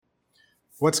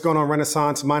What's going on,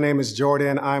 Renaissance? My name is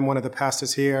Jordan. I'm one of the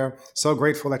pastors here. So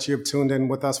grateful that you have tuned in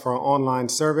with us for our online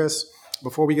service.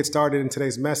 Before we get started in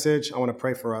today's message, I want to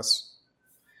pray for us.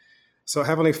 So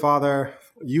Heavenly Father,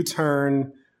 you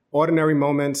turn ordinary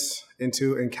moments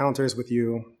into encounters with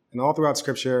you. And all throughout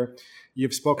Scripture,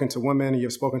 you've spoken to women,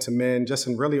 you've spoken to men, just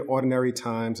in really ordinary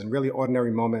times and really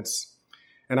ordinary moments.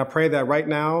 And I pray that right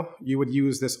now, you would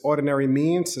use this ordinary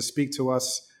means to speak to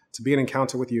us, to be an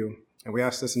encounter with you. And we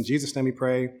ask this in Jesus' name we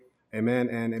pray. Amen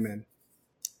and amen.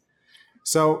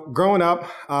 So growing up,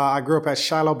 I grew up at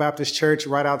Shiloh Baptist Church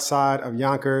right outside of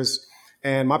Yonkers,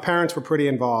 and my parents were pretty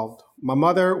involved. My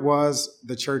mother was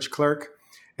the church clerk,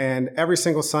 and every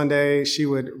single Sunday she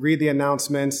would read the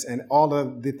announcements and all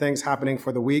of the things happening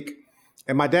for the week.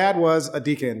 And my dad was a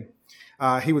deacon.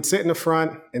 He would sit in the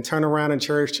front and turn around in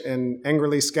church and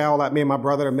angrily scowl at me and my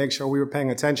brother to make sure we were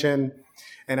paying attention.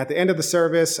 And at the end of the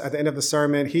service, at the end of the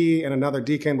sermon, he and another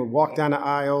deacon would walk down the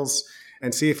aisles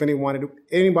and see if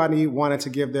anybody wanted to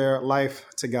give their life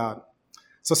to God.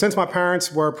 So since my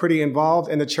parents were pretty involved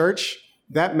in the church,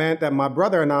 that meant that my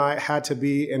brother and I had to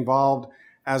be involved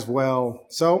as well.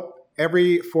 So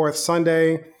every fourth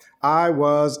Sunday, I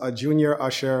was a junior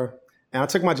usher, and I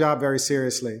took my job very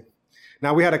seriously.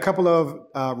 Now, we had a couple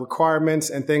of requirements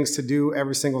and things to do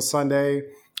every single Sunday.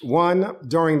 One,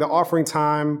 during the offering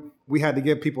time, we had to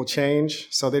give people change.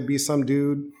 So there'd be some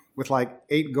dude with like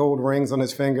 8 gold rings on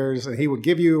his fingers, and he would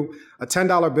give you a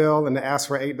 $10 bill and ask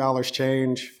for $8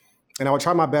 change. And I would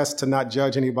try my best to not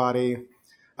judge anybody.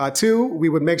 2, we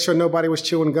would make sure nobody was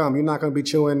chewing gum. You're not going to be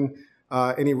chewing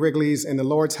any Wrigley's in the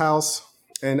Lord's house.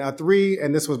 And 3,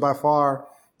 and this was by far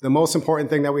the most important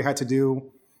thing that we had to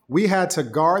do, we had to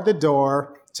guard the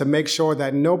door to make sure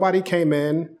that nobody came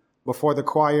in before the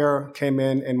choir came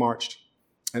in and marched.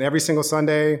 And every single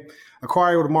Sunday, a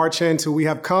choir would march in to "We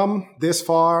have come this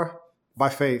far by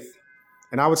faith."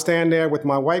 And I would stand there with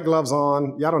my white gloves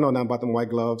on. Y'all don't know nothing about them white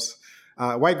gloves.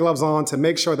 White gloves on to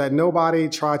make sure that nobody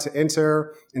tried to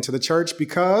enter into the church,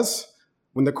 because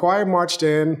when the choir marched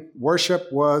in,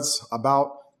 worship was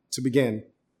about to begin.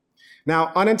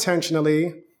 Now,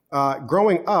 unintentionally,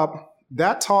 growing up,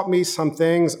 that taught me some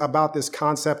things about this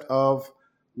concept of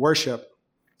worship.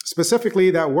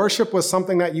 Specifically, that worship was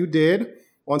something that you did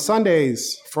on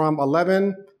Sundays from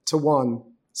 11 to 1,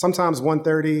 sometimes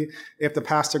 1:30 if the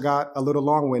pastor got a little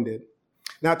long-winded.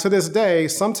 Now, to this day,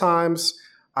 sometimes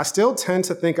I still tend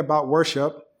to think about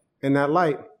worship in that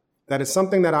light, that it's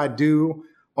something that I do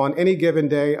on any given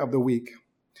day of the week.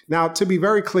 Now, to be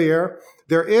very clear,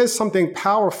 there is something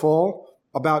powerful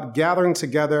about gathering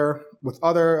together with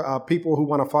other people who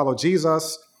want to follow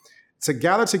Jesus, to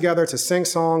gather together, to sing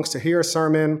songs, to hear a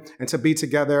sermon, and to be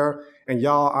together. And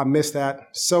y'all, I miss that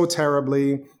so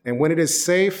terribly. And when it is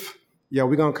safe,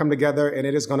 we're going to come together and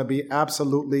it is going to be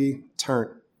absolutely turned.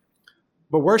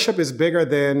 But worship is bigger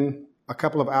than a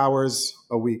couple of hours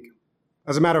a week.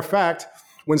 As a matter of fact,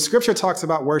 when Scripture talks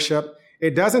about worship,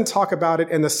 it doesn't talk about it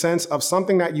in the sense of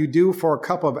something that you do for a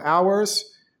couple of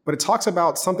hours, but it talks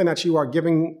about something that you are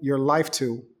giving your life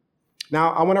to.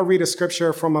 Now, I want to read a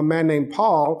scripture from a man named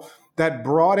Paul that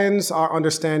broadens our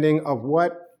understanding of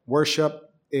what worship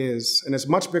is. And it's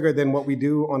much bigger than what we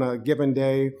do on a given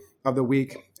day of the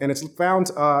week. And it's found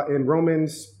in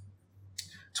Romans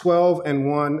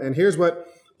 12:1. And here's what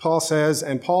Paul says.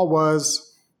 And Paul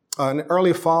was an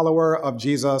early follower of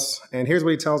Jesus. And here's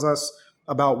what he tells us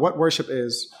about what worship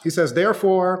is. He says,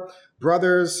 "Therefore,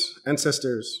 brothers and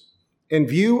sisters, in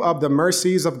view of the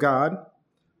mercies of God,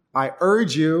 I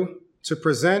urge you to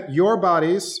present your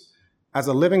bodies as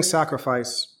a living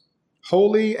sacrifice,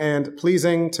 holy and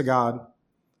pleasing to God.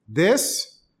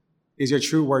 This is your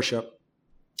true worship."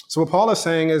 So what Paul is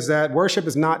saying is that worship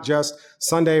is not just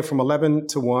Sunday from 11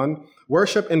 to 1.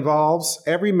 Worship involves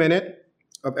every minute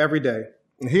of every day.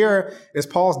 And here is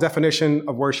Paul's definition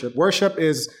of worship. Worship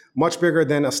is much bigger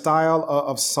than a style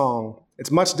of song.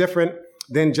 It's much different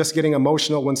than just getting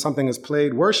emotional when something is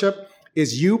played. Worship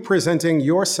is you presenting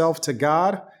yourself to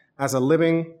God as a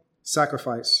living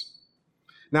sacrifice.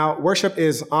 Now, worship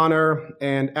is honor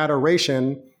and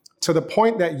adoration to the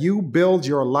point that you build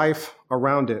your life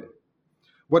around it.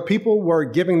 What people were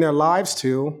giving their lives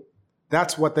to,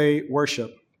 that's what they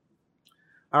worship.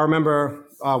 I remember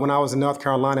when I was in North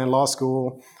Carolina in law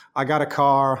school, I got a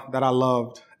car that I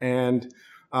loved. And,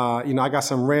 I got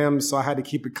some rims, so I had to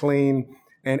keep it clean.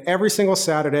 And every single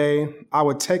Saturday, I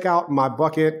would take out my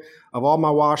bucket of all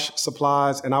my wash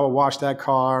supplies and I would wash that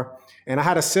car. And I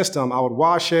had a system. I would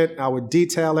wash it, I would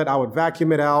detail it, I would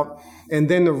vacuum it out. And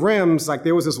then the rims,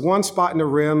 there was this one spot in the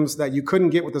rims that you couldn't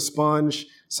get with a sponge.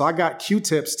 So I got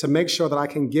Q-tips to make sure that I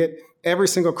can get every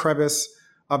single crevice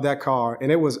of that car,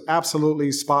 and it was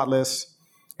absolutely spotless.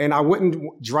 And I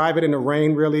wouldn't drive it in the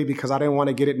rain really because I didn't want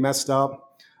to get it messed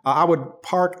up. I would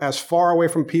park as far away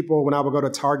from people when I would go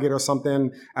to Target or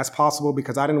something as possible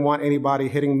because I didn't want anybody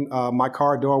hitting my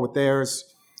car door with theirs.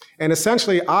 And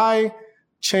essentially, I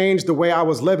changed the way I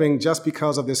was living just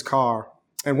because of this car.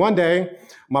 And one day,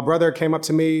 my brother came up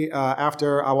to me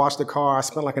after I washed the car. I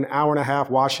spent like an hour and a half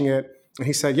washing it. And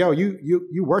he said, yo,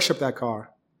 you worship that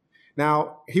car.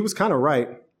 Now, he was kind of right.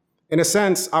 In a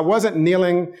sense, I wasn't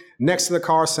kneeling next to the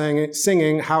car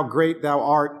singing how great thou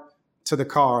art to the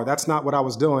car. That's not what I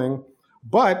was doing.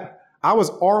 But I was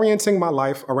orienting my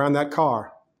life around that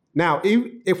car. Now,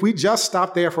 if we just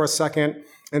stopped there for a second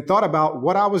and thought about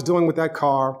what I was doing with that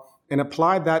car and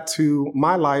applied that to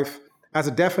my life as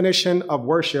a definition of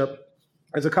worship,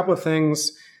 there's a couple of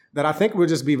things that I think would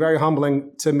just be very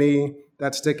humbling to me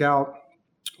that stick out.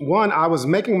 One, I was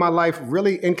making my life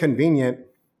really inconvenient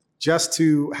just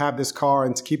to have this car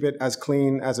and to keep it as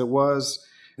clean as it was.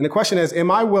 And the question is, am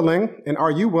I willing and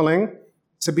are you willing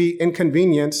to be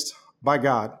inconvenienced by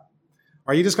God?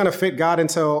 Are you just going to fit God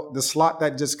into the slot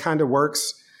that just kind of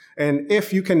works? And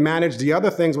if you can manage the other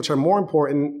things which are more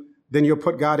important, then you'll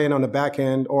put God in on the back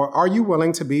end. Or are you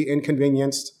willing to be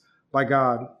inconvenienced by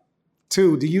God?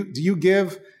 Two, do you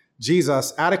give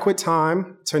Jesus adequate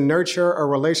time to nurture a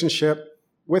relationship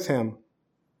with him?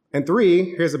 And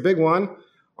three, here's a big one.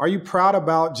 Are you proud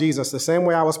about Jesus the same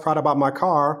way I was proud about my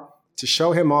car to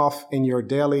show him off in your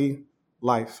daily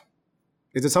life?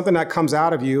 Is it something that comes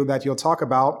out of you that you'll talk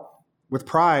about with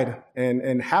pride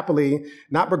and happily,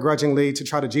 not begrudgingly to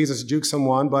try to Jesus juke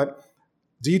someone, but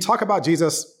do you talk about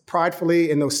Jesus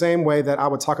pridefully in the same way that I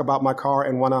would talk about my car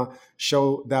and want to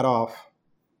show that off?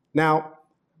 Now,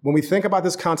 when we think about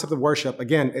this concept of worship,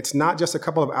 again, it's not just a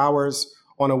couple of hours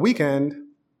on a weekend.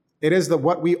 It is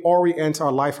what we orient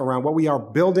our life around, what we are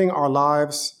building our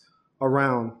lives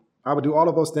around. I would do all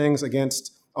of those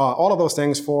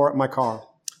things for my car.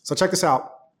 So check this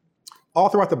out. All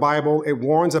throughout the Bible, it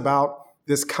warns about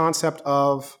this concept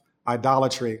of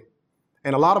idolatry.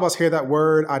 And a lot of us hear that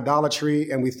word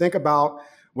idolatry and we think about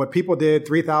what people did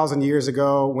 3,000 years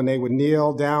ago when they would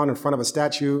kneel down in front of a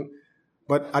statue.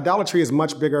 But idolatry is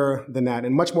much bigger than that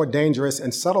and much more dangerous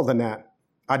and subtle than that.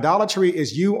 Idolatry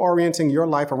is you orienting your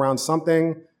life around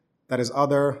something that is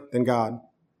other than God.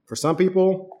 For some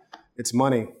people, it's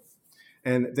money.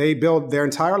 And they build their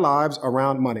entire lives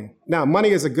around money. Now, money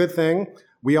is a good thing.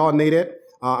 We all need it.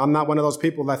 I'm not one of those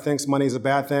people that thinks money is a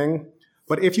bad thing.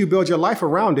 But if you build your life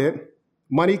around it,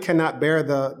 money cannot bear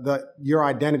your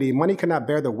identity. Money cannot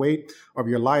bear the weight of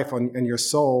your life and your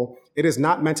soul. It is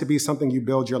not meant to be something you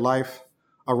build your life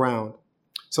around.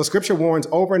 So scripture warns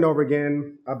over and over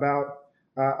again about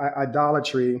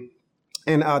idolatry.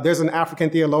 And there's an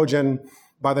African theologian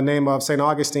by the name of St.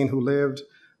 Augustine who lived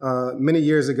many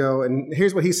years ago. And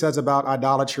here's what he says about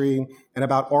idolatry and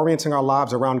about orienting our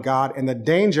lives around God and the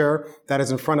danger that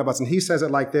is in front of us. And he says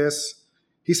it like this.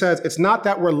 He says, it's not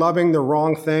that we're loving the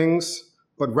wrong things,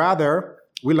 but rather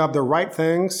we love the right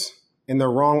things in the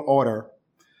wrong order.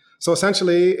 So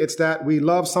essentially, it's that we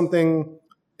love something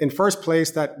in first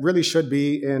place that really should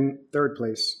be in third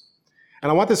place.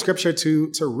 And I want the scripture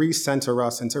to recenter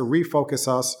us and to refocus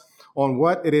us on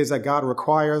what it is that God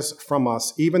requires from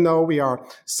us. Even though we are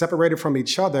separated from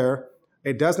each other,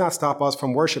 it does not stop us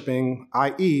from worshiping,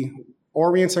 i.e.,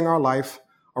 orienting our life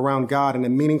around God in a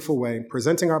meaningful way,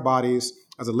 presenting our bodies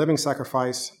as a living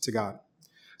sacrifice to God.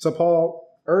 So Paul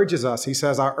urges us, he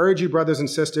says, I urge you, brothers and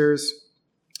sisters,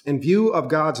 in view of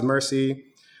God's mercy,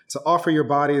 to offer your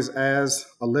bodies as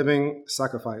a living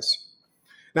sacrifice.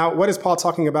 Now, what is Paul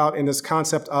talking about in this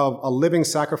concept of a living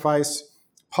sacrifice?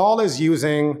 Paul is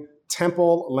using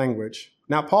temple language.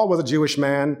 Now, Paul was a Jewish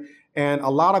man, and a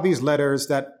lot of these letters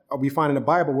that we find in the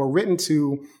Bible were written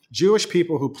to Jewish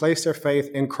people who placed their faith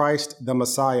in Christ, the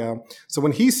Messiah. So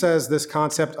when he says this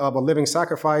concept of a living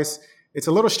sacrifice, it's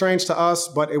a little strange to us,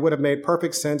 but it would have made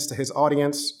perfect sense to his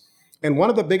audience. And one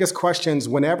of the biggest questions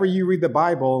whenever you read the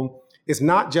Bible is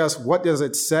not just what does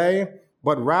it say,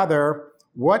 but rather,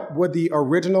 what would the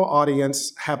original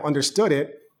audience have understood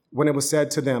it when it was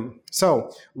said to them?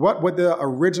 So what would the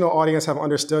original audience have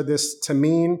understood this to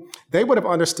mean? They would have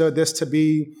understood this to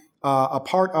be a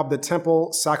part of the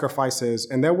temple sacrifices.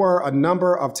 And there were a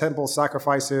number of temple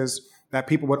sacrifices that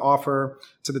people would offer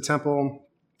to the temple.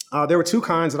 There were two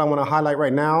kinds that I want to highlight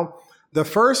right now. The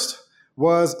first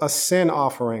was a sin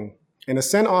offering. And a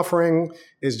sin offering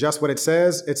is just what it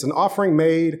says. It's an offering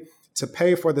made to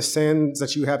pay for the sins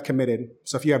that you have committed.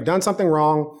 So if you have done something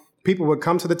wrong, people would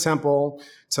come to the temple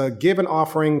to give an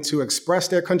offering to express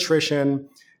their contrition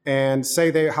and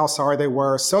say how sorry they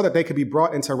were so that they could be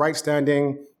brought into right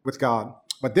standing with God.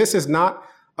 But this is not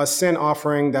a sin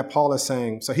offering that Paul is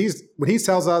saying. So when he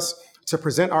tells us to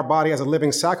present our body as a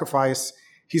living sacrifice,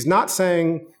 he's not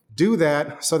saying do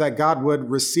that so that God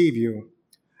would receive you.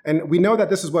 And we know that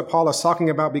this is what Paul is talking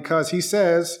about because he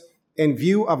says, in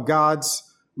view of God's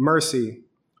mercy.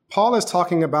 Paul is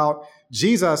talking about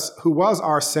Jesus, who was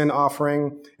our sin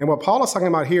offering. And what Paul is talking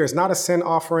about here is not a sin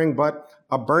offering, but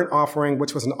a burnt offering,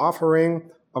 which was an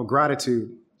offering of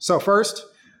gratitude. So first,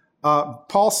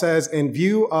 Paul says, in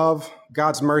view of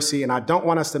God's mercy, and I don't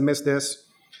want us to miss this,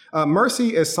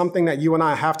 mercy is something that you and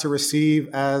I have to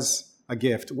receive as a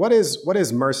gift. What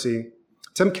is mercy?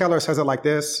 Tim Keller says it like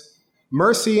this: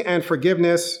 mercy and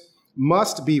forgiveness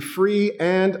must be free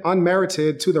and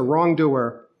unmerited to the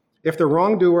wrongdoer. If the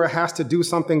wrongdoer has to do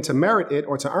something to merit it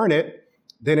or to earn it,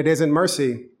 then it isn't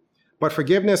mercy. But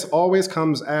forgiveness always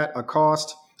comes at a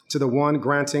cost to the one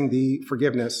granting the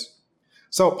forgiveness.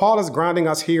 So Paul is grounding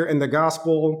us here in the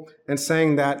gospel and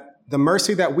saying that the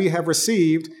mercy that we have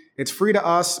received, it's free to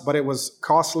us, but it was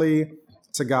costly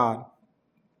to God.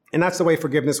 And that's the way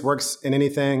forgiveness works in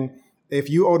anything. If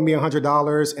you owed me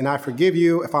 $100 and I forgive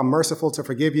you, if I'm merciful to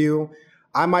forgive you,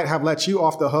 I might have let you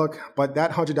off the hook, but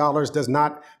that $100 does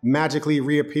not magically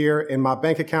reappear in my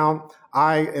bank account.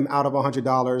 I am out of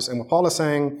 $100. And what Paul is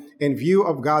saying, in view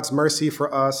of God's mercy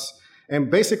for us, and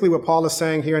basically what Paul is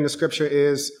saying here in the scripture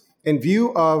is, in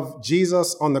view of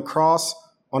Jesus on the cross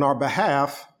on our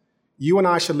behalf, you and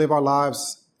I should live our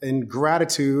lives in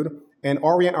gratitude and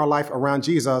orient our life around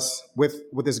Jesus with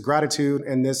this gratitude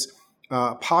and this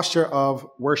posture of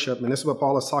worship. And this is what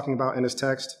Paul is talking about in his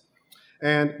text.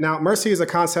 And now mercy is a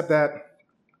concept that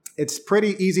it's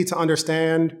pretty easy to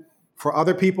understand for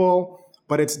other people,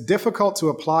 but it's difficult to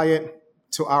apply it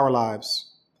to our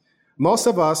lives. Most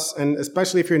of us, and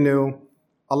especially if you're new,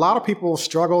 a lot of people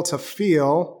struggle to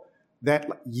feel that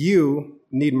you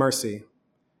need mercy,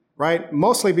 right?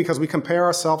 Mostly because we compare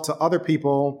ourselves to other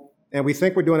people and we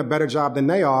think we're doing a better job than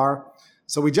they are.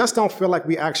 So we just don't feel like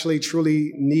we actually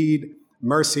truly need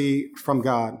mercy from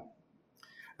God.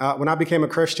 When I became a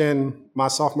Christian my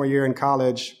sophomore year in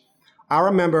college, I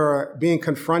remember being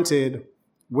confronted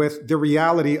with the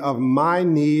reality of my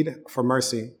need for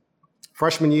mercy.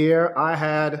 Freshman year,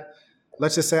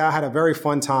 let's just say I had a very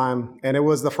fun time, and it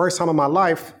was the first time in my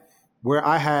life where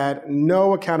I had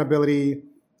no accountability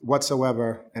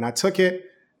whatsoever, and I took it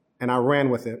and I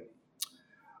ran with it.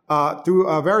 Through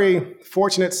a very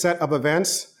fortunate set of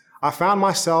events, I found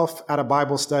myself at a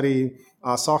Bible study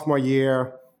sophomore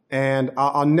year, and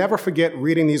I'll never forget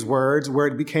reading these words where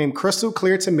it became crystal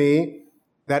clear to me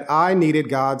that I needed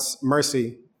God's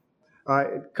mercy.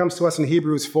 It comes to us in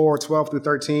Hebrews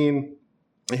 4:12-13.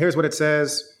 And here's what it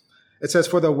says. It says,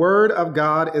 "For the word of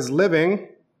God is living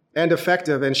and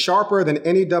effective and sharper than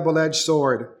any double-edged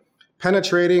sword,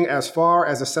 penetrating as far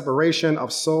as the separation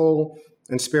of soul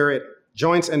and spirit,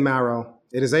 joints and marrow.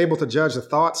 It is able to judge the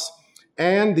thoughts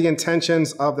and the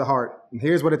intentions of the heart." And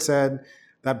here's what it said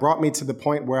that brought me to the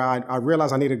point where I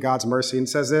realized I needed God's mercy. And it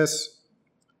says this: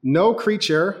 no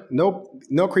creature,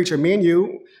 me and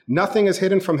you, nothing is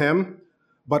hidden from him,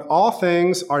 but all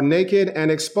things are naked and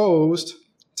exposed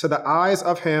to the eyes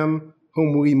of him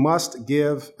whom we must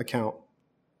give account.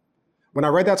 When I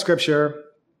read that scripture,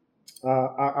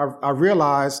 I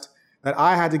realized that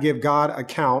I had to give God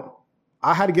account.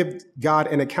 I had to give God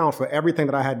an account for everything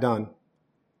that I had done.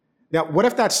 Now, what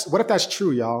if that's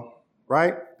true, y'all?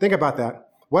 Right? Think about that.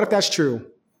 What if that's true?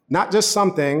 Not just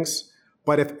some things,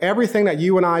 but if everything that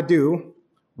you and I do,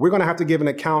 we're going to have to give an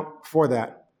account for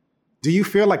that. Do you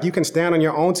feel like you can stand on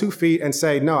your own 2 feet and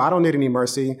say, no, I don't need any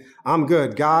mercy. I'm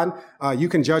good. God, you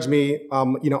can judge me.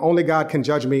 Only God can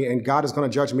judge me, and God is going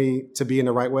to judge me to be in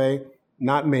the right way.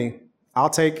 Not me. I'll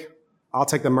take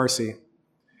the mercy. And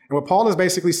what Paul is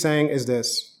basically saying is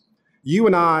this: you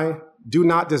and I do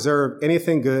not deserve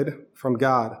anything good from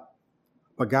God.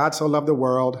 But God so loved the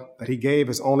world that he gave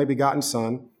his only begotten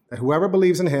Son, that whoever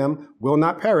believes in him will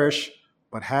not perish,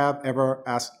 but have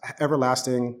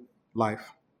everlasting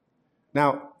life.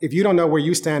 Now, if you don't know where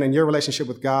you stand in your relationship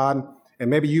with God, and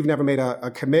maybe you've never made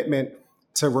a commitment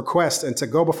to request and to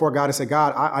go before God and say,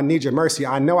 God, I need your mercy.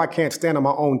 I know I can't stand on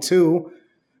my own too.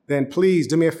 Then please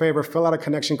do me a favor, fill out a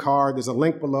connection card. There's a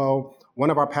link below.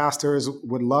 One of our pastors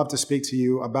would love to speak to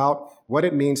you about what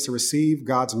it means to receive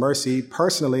God's mercy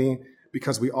personally,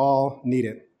 because we all need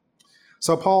it.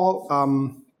 So Paul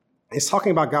is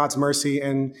talking about God's mercy,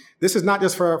 and this is not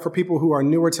just for people who are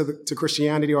newer to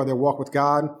Christianity or their walk with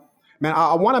God. Man,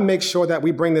 I want to make sure that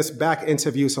we bring this back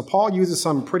into view. So Paul uses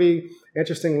some pretty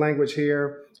interesting language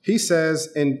here. He says,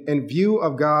 in view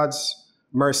of God's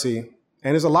mercy.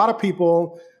 And there's a lot of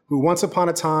people who once upon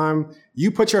a time,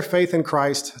 you put your faith in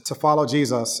Christ to follow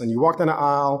Jesus, and you walked down the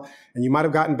aisle, and you might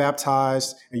have gotten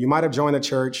baptized, and you might have joined the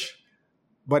church.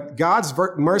 But God's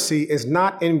mercy is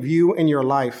not in view in your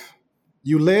life.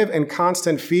 You live in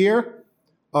constant fear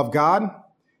of God.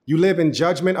 You live in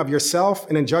judgment of yourself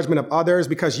and in judgment of others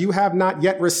because you have not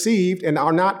yet received and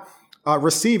are not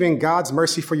receiving God's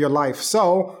mercy for your life.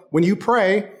 So when you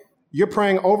pray, you're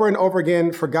praying over and over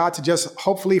again for God to just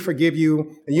hopefully forgive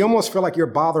you. And you almost feel like you're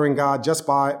bothering God just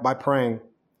by praying.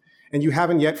 And you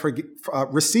haven't yet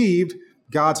received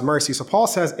God's mercy. So Paul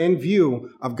says, in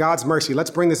view of God's mercy,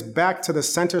 let's bring this back to the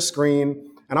center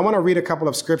screen. And I want to read a couple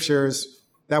of scriptures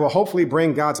that will hopefully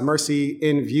bring God's mercy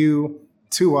in view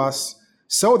to us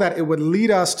so that it would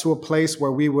lead us to a place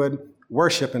where we would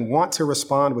worship and want to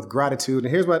respond with gratitude.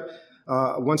 And here's what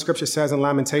one scripture says in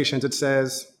Lamentations. It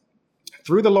says,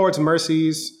 through the Lord's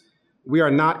mercies, we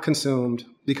are not consumed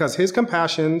because his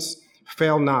compassions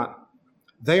fail not.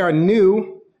 They are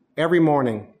new every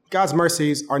morning. God's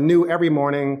mercies are new every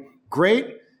morning.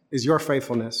 Great is your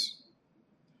faithfulness.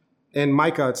 In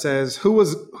Micah, it says, who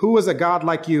is a God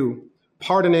like you,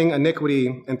 pardoning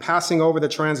iniquity and passing over the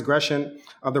transgression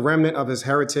of the remnant of his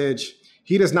heritage?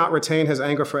 He does not retain his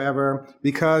anger forever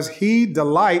because he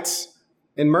delights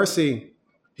in mercy.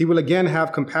 He will again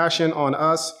have compassion on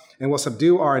us and will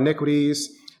subdue our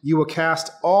iniquities. You will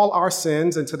cast all our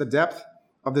sins into the depth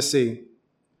of the sea.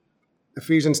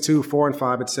 Ephesians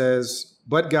 2:4-5, it says,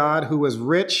 but God, who is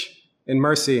rich in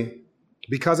mercy,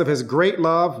 because of his great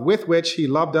love with which he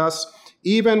loved us,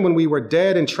 even when we were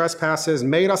dead in trespasses,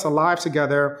 made us alive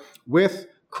together with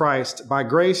Christ. By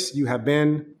grace, you have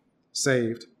been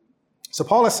saved. So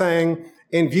Paul is saying,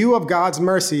 in view of God's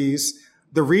mercies,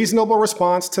 the reasonable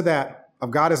response to that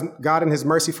of God and his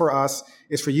mercy for us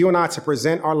is for you and I to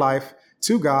present our life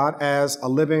to God as a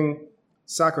living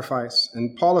sacrifice.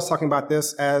 And Paul is talking about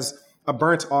this as a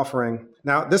burnt offering.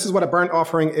 Now, this is what a burnt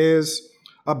offering is.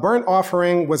 A burnt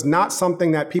offering was not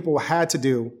something that people had to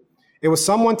do. It was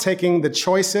someone taking the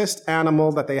choicest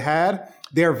animal that they had,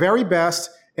 their very best,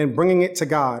 and bringing it to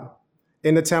God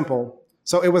in the temple.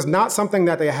 So it was not something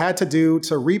that they had to do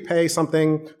to repay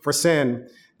something for sin.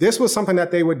 This was something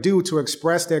that they would do to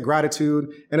express their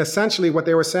gratitude. And essentially what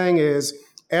they were saying is,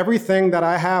 everything that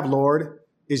I have, Lord,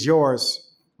 is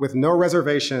yours with no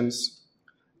reservations.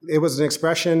 It was an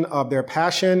expression of their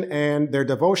passion and their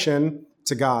devotion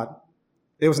to God.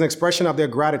 It was an expression of their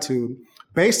gratitude.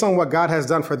 Based on what God has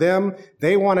done for them,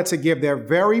 they wanted to give their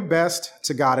very best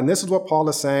to God. And this is what Paul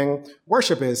is saying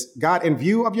worship is. God, in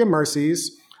view of your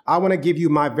mercies, I want to give you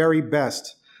my very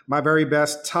best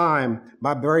time,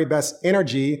 my very best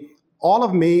energy. All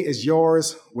of me is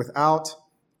yours without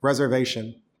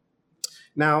reservation.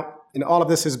 Now, and all of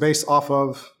this is based off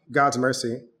of God's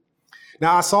mercy.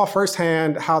 Now, I saw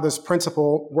firsthand how this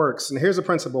principle works. And here's the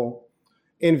principle.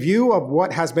 In view of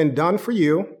what has been done for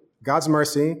you, God's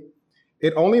mercy,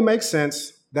 it only makes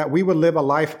sense that we would live a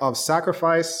life of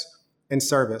sacrifice and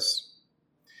service.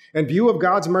 In view of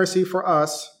God's mercy for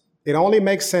us, it only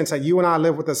makes sense that you and I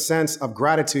live with a sense of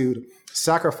gratitude,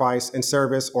 sacrifice, and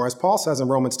service, or as Paul says in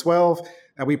Romans 12,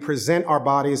 that we present our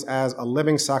bodies as a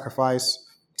living sacrifice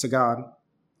to God.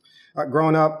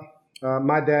 Growing up,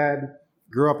 my dad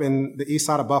grew up in the east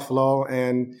side of Buffalo,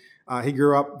 and he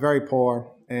grew up very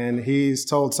poor. And he's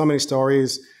told so many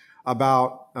stories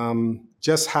about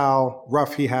just how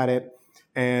rough he had it.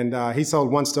 And he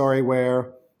told one story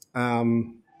where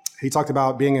he talked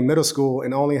about being in middle school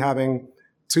and only having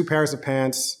 2 pairs of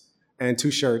pants and 2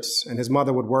 shirts. And his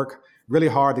mother would work really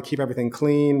hard to keep everything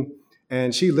clean.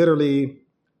 And she literally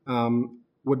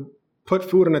would put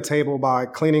food on the table by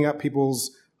cleaning up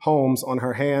people's homes on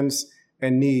her hands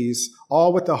and knees,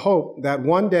 all with the hope that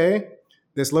one day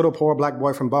this little poor black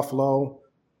boy from Buffalo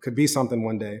could be something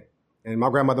one day. And my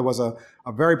grandmother was a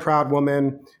very proud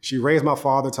woman. She raised my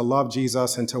father to love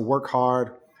Jesus and to work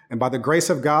hard. And by the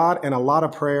grace of God and a lot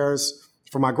of prayers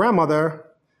for my grandmother,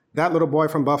 that little boy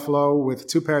from Buffalo with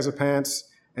 2 pairs of pants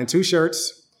and 2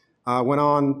 shirts went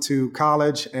on to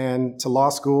college and to law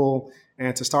school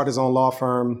and to start his own law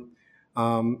firm,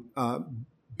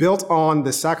 built on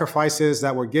the sacrifices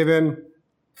that were given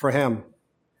for him.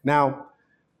 Now,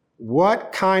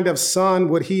 what kind of son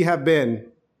would he have been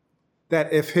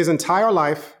that if his entire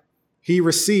life he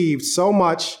received so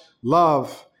much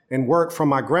love and work from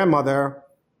my grandmother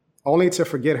only to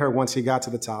forget her once he got to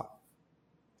the top?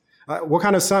 What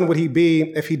kind of son would he be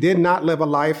if he did not live a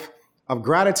life of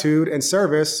gratitude and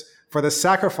service for the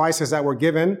sacrifices that were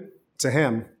given to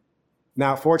him?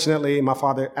 Now, fortunately, my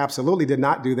father absolutely did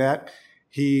not do that.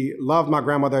 He loved my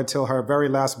grandmother till her very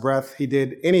last breath. He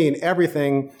did any and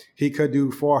everything he could do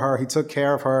for her. He took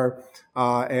care of her.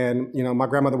 My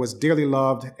grandmother was dearly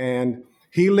loved. And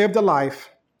he lived a life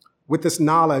with this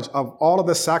knowledge of all of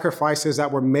the sacrifices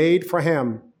that were made for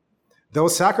him.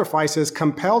 Those sacrifices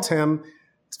compelled him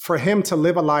to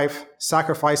live a life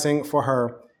sacrificing for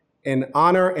her in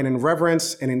honor and in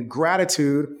reverence and in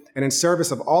gratitude and in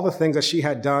service of all the things that she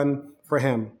had done for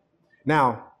him.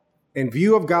 Now, in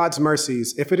view of God's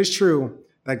mercies, if it is true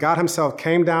that God himself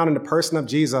came down in the person of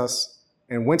Jesus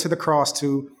and went to the cross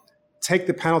to take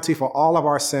the penalty for all of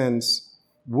our sins,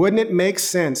 wouldn't it make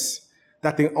sense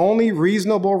that the only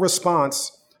reasonable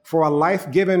response for a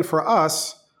life given for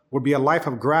us would be a life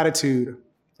of gratitude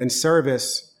and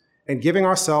service and giving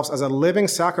ourselves as a living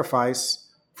sacrifice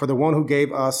for the one who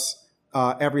gave us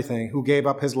everything, who gave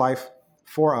up his life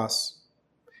for us?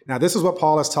 Now, this is what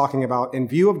Paul is talking about. In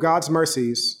view of God's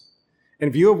mercies,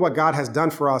 in view of what God has done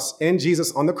for us in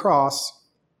Jesus on the cross,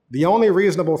 the only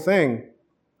reasonable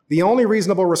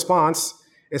response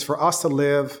is for us to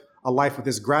live a life with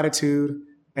this gratitude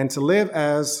and to live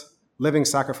as living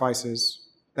sacrifices.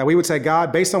 That we would say,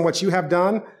 God, based on what you have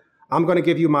done, I'm going to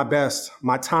give you my best,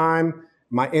 my time,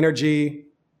 my energy,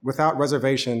 without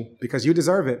reservation, because you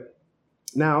deserve it.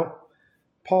 Now,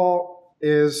 Paul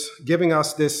is giving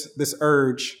us this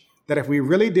urge that if we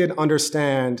really did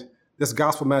understand this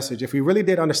gospel message, if we really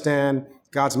did understand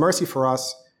God's mercy for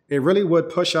us, it really would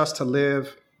push us to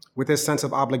live with this sense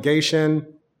of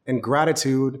obligation and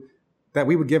gratitude that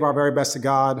we would give our very best to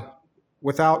God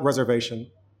without reservation.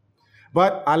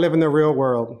 But I live in the real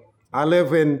world. I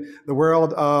live in the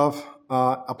world of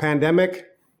a pandemic,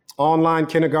 online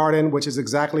kindergarten, which is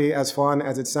exactly as fun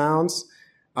as it sounds,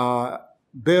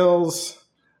 bills,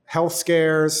 health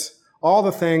scares, all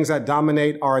the things that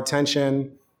dominate our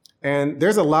attention. And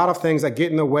there's a lot of things that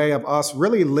get in the way of us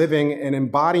really living and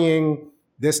embodying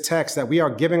this text that we are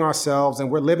giving ourselves, and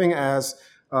we're living as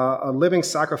living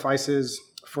sacrifices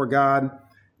for God.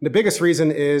 The biggest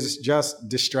reason is just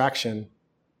distraction.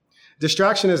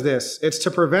 Distraction is this: it's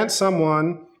to prevent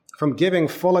someone from giving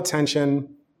full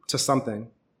attention to something.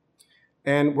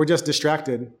 And we're just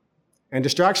distracted. And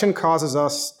distraction causes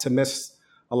us to miss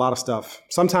a lot of stuff,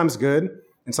 sometimes good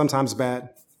and sometimes bad.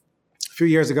 A few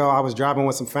years ago, I was driving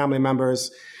with some family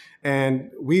members,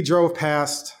 and we drove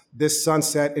past this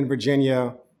sunset in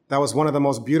Virginia. That was one of the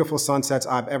most beautiful sunsets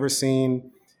I've ever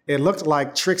seen. It looked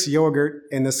like Trix yogurt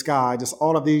in the sky, just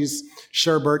all of these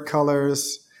sherbet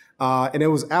colors. And it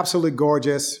was absolutely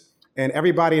gorgeous. And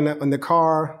everybody in the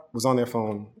car was on their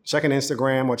phone, checking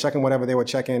Instagram or checking whatever they were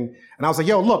checking. And I was like,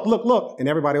 yo, look. And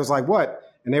everybody was like, what?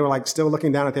 And they were like still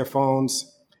looking down at their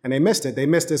phones, and they missed it. They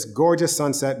missed this gorgeous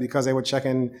sunset because they were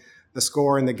checking the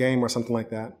score in the game or something like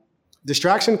that.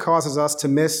 Distraction causes us to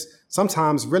miss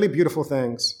sometimes really beautiful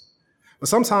things. But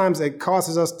sometimes it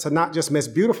causes us to not just miss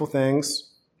beautiful things,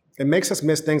 it makes us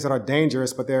miss things that are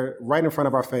dangerous, but they're right in front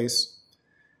of our face.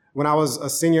 When I was a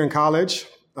senior in college,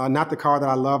 not the car that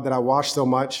I loved, that I washed so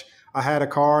much, I had a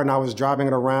car and I was driving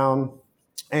it around.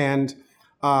 And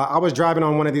I was driving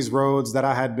on one of these roads that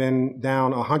I had been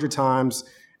down 100 times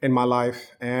in my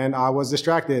life, and I was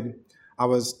distracted. I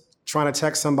was trying to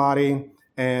text somebody,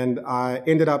 and I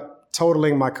ended up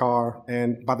totaling my car.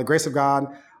 And by the grace of God,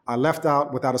 I left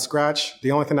out without a scratch.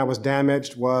 The only thing that was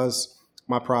damaged was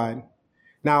my pride.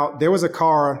 Now, there was a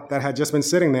car that had just been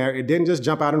sitting there. It didn't just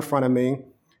jump out in front of me.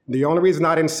 The only reason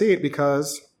I didn't see it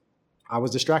because I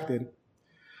was distracted.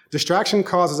 Distraction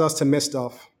causes us to miss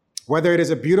stuff. Whether it is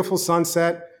a beautiful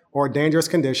sunset or a dangerous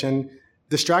condition,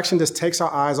 distraction just takes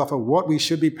our eyes off of what we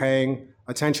should be paying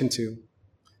attention to.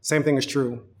 Same thing is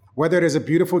true. Whether it is a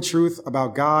beautiful truth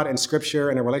about God and Scripture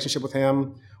and a relationship with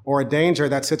Him, or a danger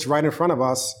that sits right in front of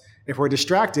us, if we're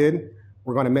distracted,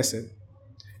 we're going to miss it.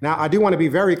 Now, I do want to be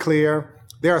very clear.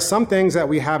 There are some things that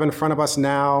we have in front of us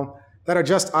now that are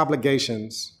just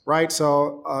obligations, right?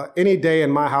 So any day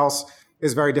in my house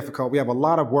is very difficult. We have a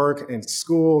lot of work and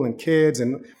school and kids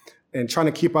and trying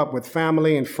to keep up with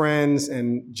family and friends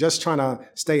and just trying to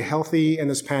stay healthy in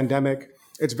this pandemic.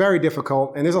 It's very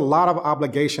difficult. And there's a lot of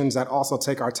obligations that also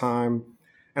take our time.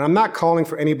 And I'm not calling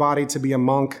for anybody to be a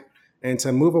monk and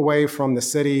to move away from the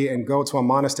city and go to a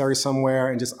monastery somewhere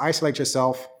and just isolate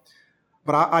yourself.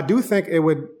 But I do think it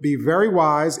would be very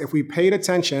wise if we paid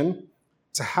attention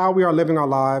to how we are living our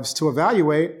lives to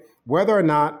evaluate whether or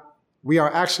not we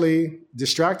are actually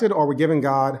distracted or we're giving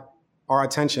God our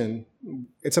attention.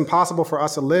 It's impossible for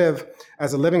us to live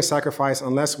as a living sacrifice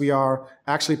unless we are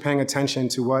actually paying attention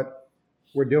to what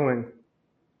we're doing.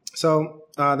 So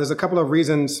there's a couple of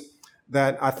reasons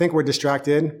that I think we're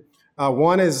distracted.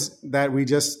 One is that we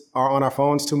just are on our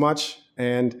phones too much.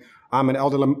 And I'm an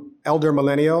elder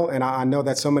millennial, and I know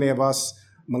that so many of us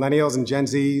millennials and Gen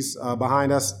Zs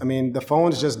behind us, I mean, the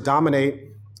phones just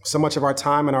dominate so much of our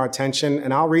time and our attention.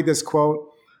 And I'll read this quote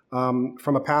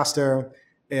from a pastor.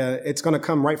 It's going to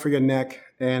come right for your neck.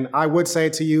 And I would say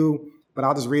it to you, but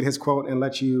I'll just read his quote and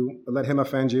let him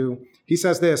offend you. He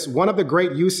says this: one of the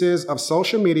great uses of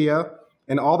social media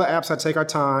and all the apps that take our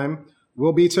time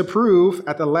will be to prove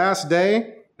at the last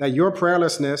day that your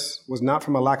prayerlessness was not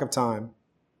from a lack of time.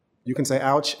 You can say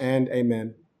ouch and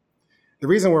amen. The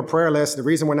reason we're prayerless, the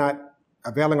reason we're not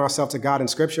availing ourselves to God in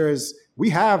Scripture is we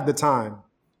have the time,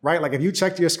 right? Like if you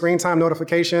checked your screen time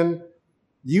notification,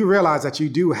 you realize that you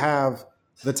do have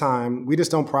the time. We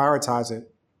just don't prioritize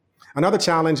it. Another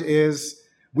challenge is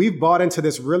we've bought into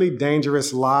this really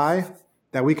dangerous lie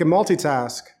that we can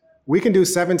multitask. We can do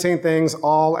 17 things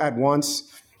all at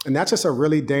once. And that's just a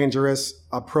really dangerous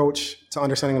approach to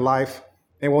understanding life.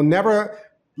 And we'll never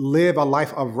live a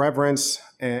life of reverence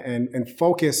and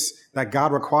focus that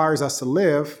God requires us to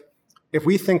live if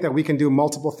we think that we can do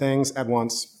multiple things at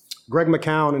once. Greg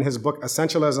McKeown, in his book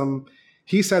Essentialism,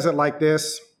 he says it like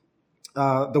this: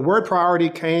 the word priority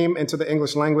came into the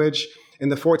English language in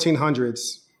the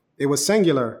 1400s. It was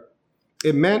singular.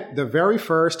 It meant the very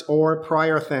first or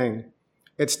prior thing.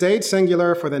 It stayed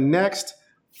singular for the next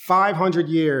 500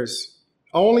 years.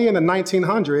 Only in the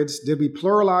 1900s did we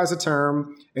pluralize the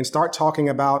term and start talking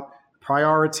about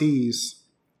priorities.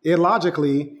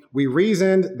 Illogically, we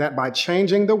reasoned that by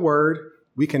changing the word,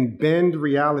 we can bend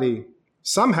reality.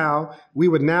 Somehow, we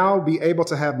would now be able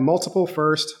to have multiple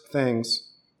first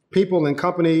things. People and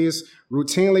companies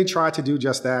routinely try to do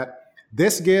just that.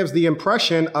 This gives the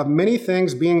impression of many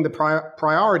things being the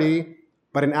priority,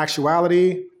 but in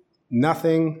actuality,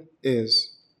 nothing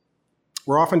is.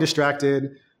 We're often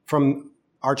distracted from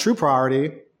our true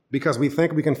priority because we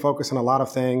think we can focus on a lot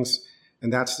of things,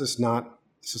 and that's just not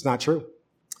true.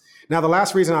 Now, the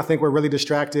last reason I think we're really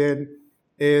distracted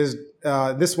is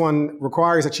this one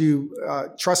requires that you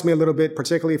trust me a little bit,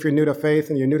 particularly if you're new to faith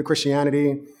and you're new to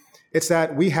Christianity. It's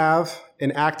that we have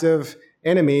an active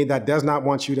enemy that does not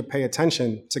want you to pay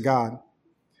attention to God.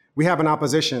 We have an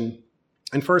opposition.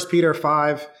 In 1 Peter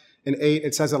 5:8,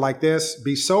 it says it like this: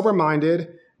 be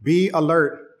sober-minded, be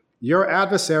alert. Your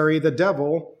adversary, the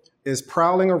devil, is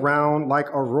prowling around like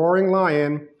a roaring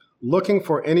lion, looking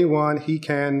for anyone he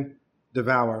can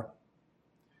devour.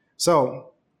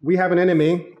 So we have an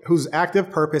enemy whose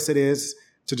active purpose it is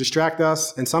to distract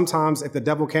us. And sometimes if the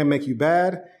devil can't make you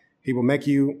bad, he will make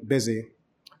you busy.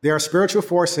 There are spiritual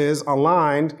forces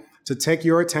aligned to take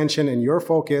your attention and your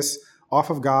focus off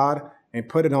of God and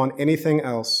put it on anything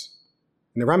else.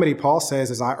 And the remedy, Paul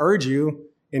says, is I urge you,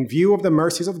 in view of the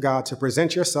mercies of God, to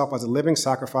present yourself as a living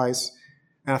sacrifice.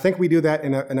 And I think we do that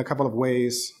in a couple of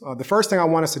ways. The first thing I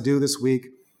want us to do this week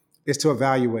is to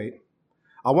evaluate.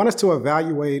 I want us to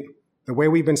evaluate the way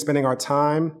we've been spending our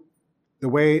time,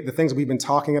 the things we've been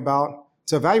talking about,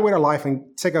 to evaluate our life and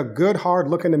take a good hard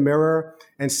look in the mirror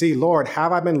and see, Lord,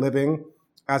 have I been living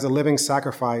as a living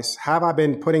sacrifice? Have I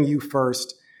been putting you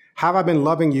first? Have I been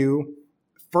loving you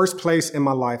first place in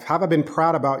my life? Have I been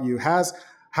proud about you?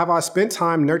 Have I spent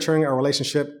time nurturing a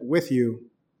relationship with you?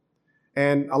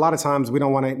 And a lot of times we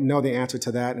don't want to know the answer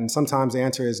to that. And sometimes the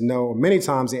answer is no. Many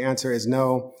times the answer is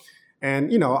no.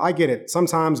 And, I get it.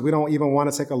 Sometimes we don't even want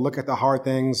to take a look at the hard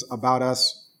things about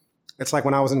us. It's like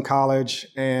when I was in college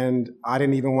and I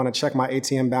didn't even want to check my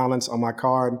ATM balance on my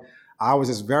card. I was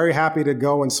just very happy to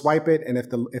go and swipe it. And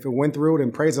if it went through,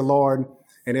 then praise the Lord.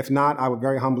 And if not, I would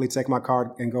very humbly take my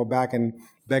card and go back and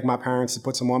beg my parents to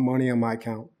put some more money on my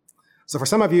account. So for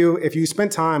some of you, if you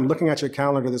spent time looking at your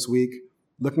calendar this week,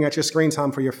 looking at your screen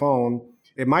time for your phone,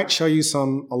 it might show you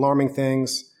some alarming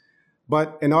things.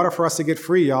 But in order for us to get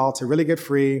free, y'all, to really get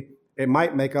free, it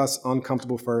might make us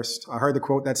uncomfortable first. I heard the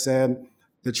quote that said,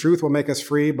 the truth will make us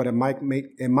free, but it might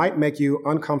make you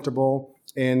uncomfortable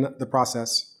in the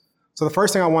process. So the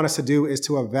first thing I want us to do is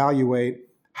to evaluate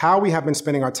how we have been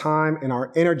spending our time and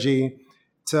our energy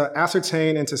to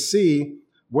ascertain and to see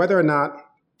whether or not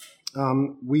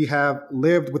we have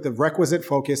lived with the requisite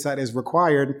focus that is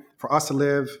required for us to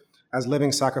live as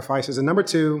living sacrifices. And number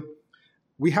two,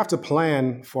 we have to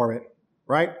plan for it,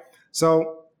 right?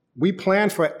 So we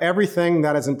plan for everything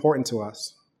that is important to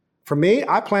us. For me,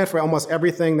 I plan for almost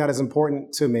everything that is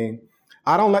important to me.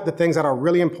 I don't let the things that are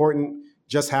really important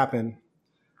just happen.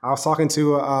 I was talking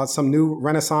to some new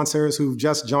Renaissancers who've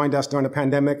just joined us during the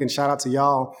pandemic, and shout out to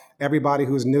y'all, everybody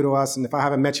who's new to us. And if I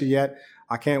haven't met you yet,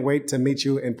 I can't wait to meet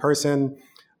you in person.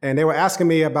 And they were asking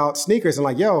me about sneakers and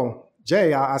like, yo,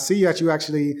 Jay, I see that you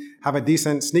actually have a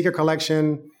decent sneaker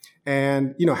collection.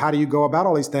 And, how do you go about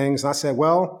all these things? And I said,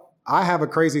 well, I have a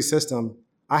crazy system.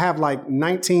 I have like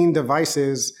 19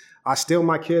 devices. I steal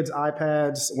my kids'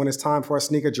 iPads when it's time for a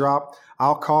sneaker drop.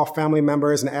 I'll call family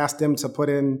members and ask them to put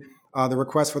in the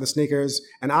request for the sneakers.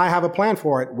 And I have a plan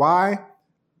for it. Why?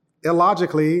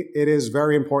 Illogically, it is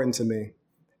very important to me.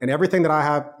 And everything that I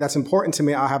have that's important to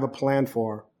me, I have a plan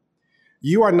for.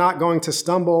 You are not going to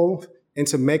stumble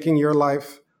into making your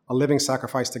life a living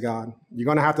sacrifice to God. You're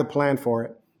going to have to plan for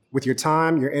it with your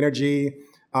time, your energy,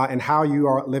 and how you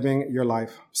are living your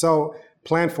life. So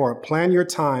plan for it. Plan your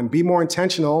time. Be more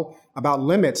intentional about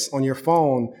limits on your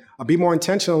phone. Be more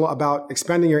intentional about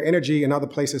expending your energy in other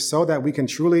places so that we can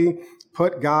truly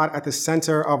put God at the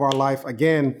center of our life.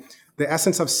 Again, the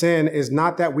essence of sin is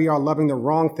not that we are loving the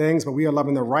wrong things, but we are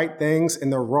loving the right things in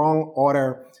the wrong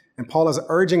order. And Paul is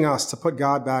urging us to put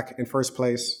God back in first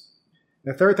place.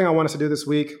 The third thing I want us to do this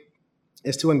week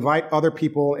is to invite other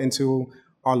people into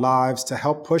our lives to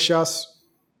help push us,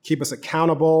 keep us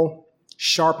accountable,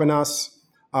 sharpen us,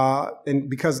 and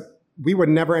because we were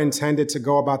never intended to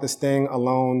go about this thing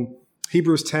alone.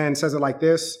 Hebrews 10 says it like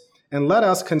this, and let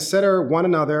us consider one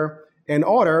another in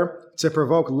order to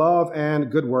provoke love and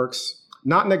good works,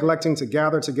 not neglecting to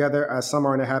gather together as some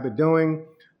are in the habit of doing,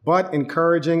 but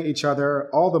encouraging each other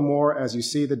all the more as you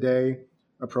see the day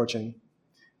approaching.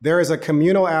 There is a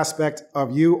communal aspect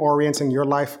of you orienting your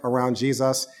life around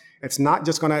Jesus. It's not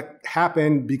just going to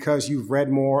happen because you've read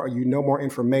more or you know more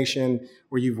information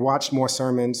or you've watched more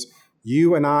sermons.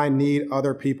 You and I need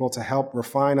other people to help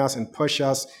refine us and push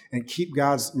us and keep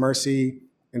God's mercy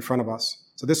in front of us.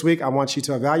 So this week, I want you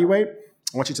to evaluate,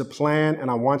 I want you to plan, and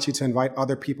I want you to invite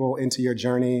other people into your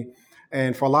journey.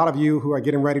 And for a lot of you who are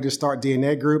getting ready to start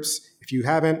DNA groups, if you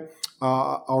haven't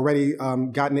already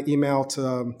gotten an email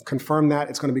to confirm that,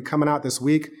 it's going to be coming out this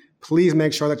week. Please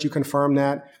make sure that you confirm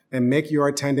that and make your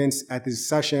attendance at these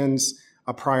sessions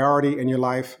a priority in your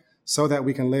life so that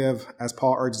we can live as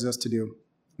Paul urges us to do.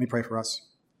 Let me pray for us.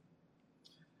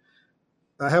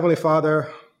 Heavenly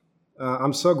Father,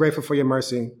 I'm so grateful for your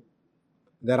mercy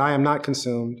that I am not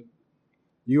consumed.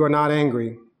 You are not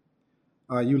angry.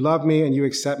 You love me and you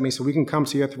accept me so we can come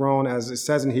to your throne, as it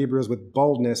says in Hebrews, with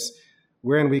boldness,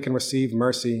 wherein we can receive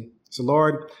mercy. So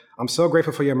Lord, I'm so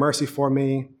grateful for your mercy for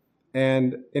me.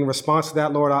 And in response to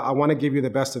that, Lord, I want to give you the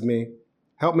best of me.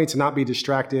 Help me to not be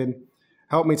distracted.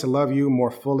 Help me to love you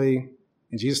more fully.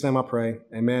 In Jesus' name I pray.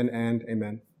 Amen and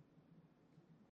amen.